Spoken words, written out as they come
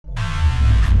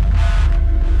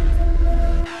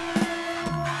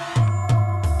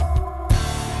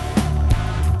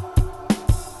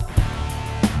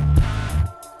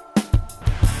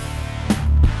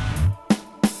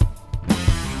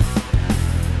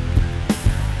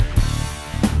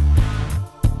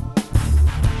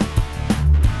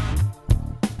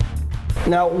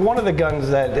Now, one of the guns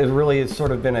that really has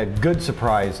sort of been a good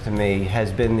surprise to me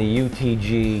has been the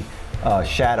UTG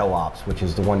Shadow Ops, which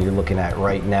is the one you're looking at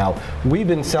right now. We've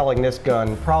been selling this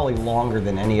gun probably longer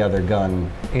than any other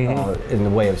gun in the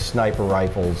way of sniper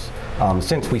rifles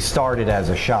since we started as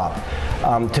a shop.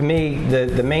 To me,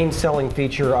 the main selling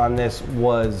feature on this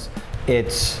was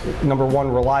its number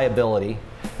one, reliability,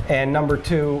 and number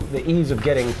two, the ease of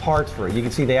getting parts for it. You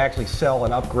can see they actually sell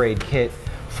an upgrade kit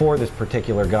for this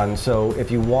particular gun, so if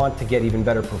you want to get even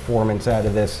better performance out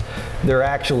of this, they're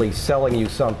actually selling you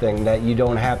something that you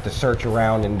don't have to search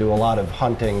around and do a lot of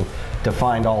hunting to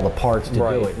find all the parts to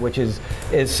do it, which is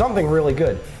something really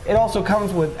good. It also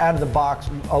comes with, out of the box,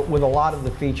 with a lot of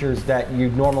the features that you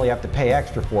normally have to pay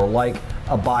extra for, like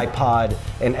a bipod,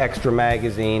 an extra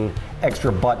magazine,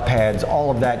 extra butt pads. All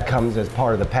of that comes as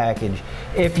part of the package.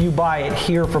 If you buy it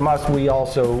here from us, we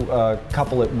also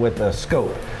couple it with a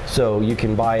scope, so you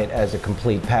can buy it as a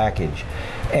complete package.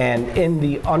 And in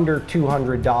the under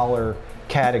 $200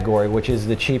 category, which is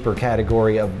the cheaper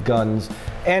category of guns,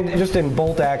 and just in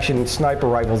bolt action sniper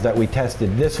rifles that we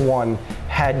tested, this one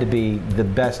had to be the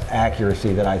best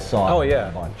accuracy that I saw. Oh yeah,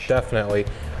 bunch. Definitely.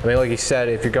 I mean, like you said,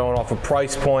 if you're going off a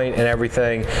price point and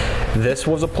everything, this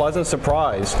was a pleasant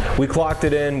surprise. We clocked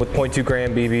it in with 0.2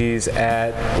 gram BBs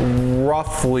at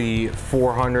roughly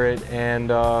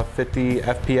 450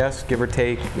 FPS, give or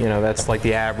take. You know, that's like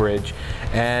the average.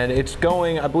 And it's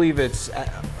going, I believe it's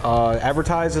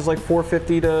advertised as like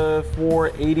 450 to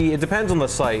 480. It depends on the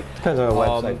site. Depends on the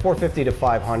website. 450 to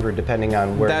 500, depending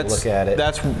on where you look at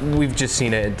it. We've just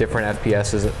seen it at different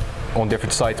FPSs on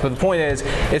different sites, but the point is,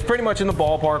 it's pretty much in the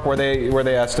ballpark where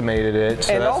they estimated it.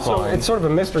 So and that's also, fine. It's sort of a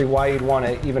mystery why you'd want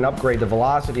to even upgrade the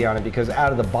velocity on it, because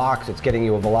out of the box, it's getting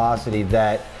you a velocity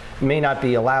that may not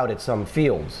be allowed at some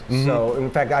fields. So, in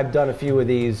fact, I've done a few of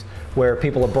these where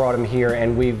people have brought them here,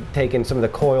 and we've taken some of the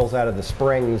coils out of the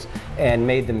springs and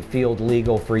made them field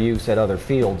legal for use at other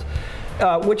fields.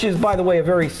 Which is, by the way, a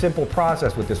very simple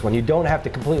process with this one. You don't have to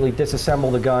completely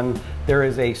disassemble the gun. There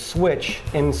is a switch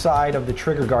inside of the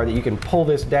trigger guard that you can pull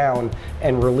this down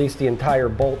and release the entire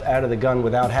bolt out of the gun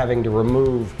without having to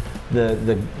remove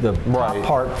the top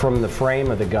part from the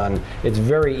frame of the gun. It's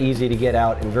very easy to get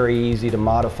out and very easy to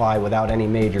modify without any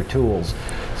major tools.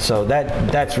 So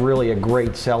that's really a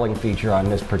great selling feature on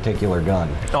this particular gun.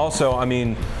 Also, I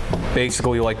mean,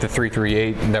 basically like the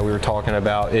 338 that we were talking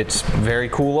about, it's very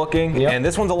cool looking, and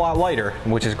this one's a lot lighter,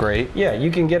 which is great. Yeah, you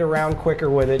can get around quicker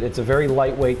with it. It's a very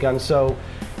lightweight gun. So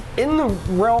in the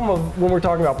realm of when we're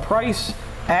talking about price,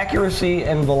 accuracy,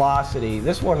 and velocity,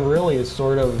 this one really is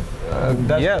sort of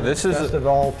best of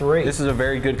all three. This is a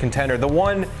very good contender. The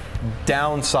one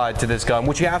downside to this gun,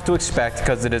 which you have to expect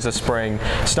because it is a spring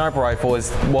sniper rifle,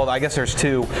 is, well, I guess there's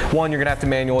two. One, you're gonna have to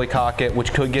manually cock it,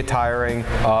 which could get tiring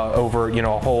over, you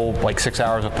know, a whole like 6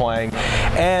 hours of playing.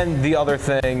 And the other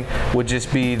thing would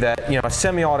just be that, you know, a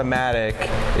semi-automatic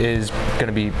is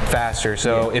gonna be faster.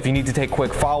 So if you need to take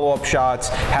quick follow-up shots,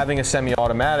 having a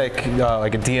semi-automatic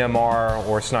like a DMR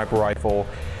or a sniper rifle,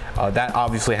 that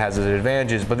obviously has its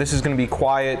advantages, but this is going to be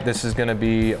quiet. This is going to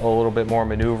be a little bit more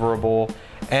maneuverable.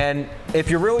 And if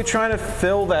you're really trying to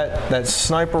fill that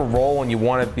sniper role and you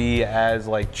want to be as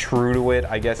like true to it,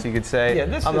 I guess you could say,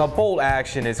 a bolt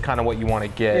action is kind of what you want to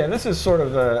get. Yeah, this is sort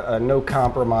of a no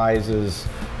compromises,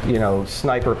 you know,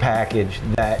 sniper package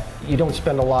that you don't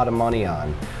spend a lot of money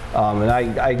on. And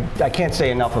I can't say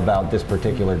enough about this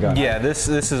particular gun. Yeah, this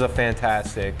is a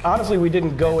fantastic. Honestly, we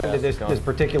didn't go into this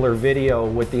particular video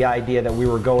with the idea that we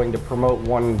were going to promote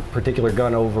one particular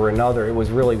gun over another. It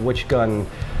was really which gun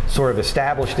sort of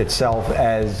established itself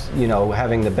as, you know,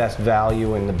 having the best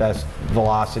value and the best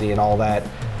velocity and all that.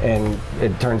 And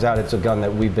it turns out it's a gun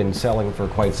that we've been selling for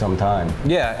quite some time.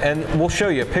 Yeah, and we'll show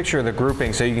you a picture of the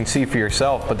grouping so you can see for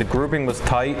yourself, but the grouping was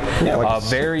tight. Yeah, like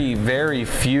very, very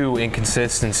few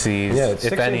inconsistencies,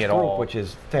 if any at all. Which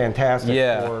is fantastic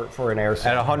for an airsoft.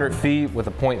 At 100 feet with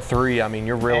a .3, I mean,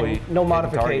 you're really... And no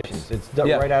modifications. It's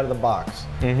done right out of the box.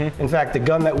 In fact, the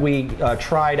gun that we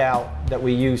tried out, that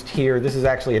we used here, this is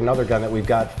actually another gun that we've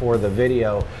got for the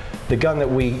video. The gun that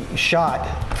we shot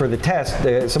for the test,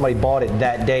 somebody bought it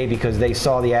that day because they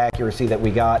saw the accuracy that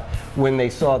we got. When they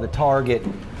saw the target,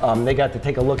 they got to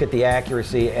take a look at the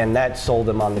accuracy, and that sold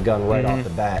them on the gun right off the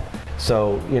bat.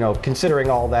 So, you know, considering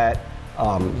all that,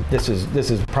 this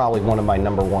is probably one of my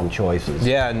 #1 choices.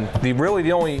 Yeah, and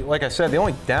the only, like I said, the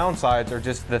only downsides are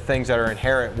just the things that are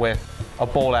inherent with a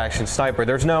bolt action sniper.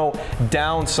 There's no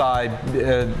downside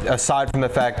aside from the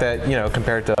fact that, you know,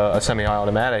 compared to a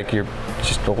semi-automatic, you're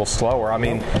just a little slower. I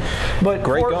mean, but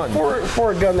great gun.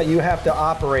 For a gun that you have to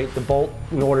operate the bolt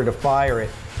in order to fire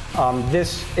it,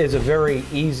 this is a very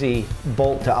easy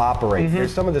bolt to operate.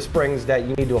 There's some of the springs that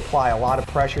you need to apply a lot of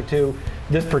pressure to.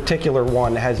 This particular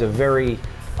one has a very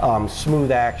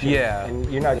smooth action. Yeah.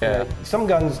 And you're not gonna, some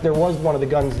guns, there was one of the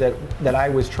guns that I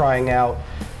was trying out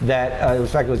that, in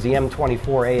fact, it was the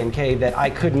M24 A&K, that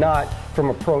I could not, from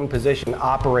a prone position,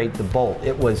 operate the bolt.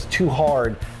 It was too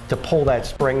hard to pull that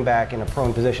spring back in a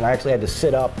prone position. I actually had to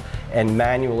sit up and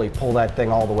manually pull that thing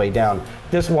all the way down.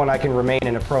 This one, I can remain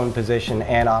in a prone position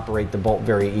and operate the bolt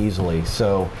very easily.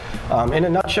 So, in a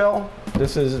nutshell,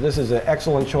 this is an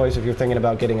excellent choice if you're thinking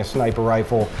about getting a sniper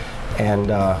rifle,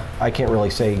 and I can't really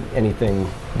say anything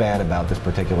bad about this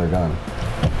particular gun.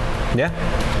 Yeah.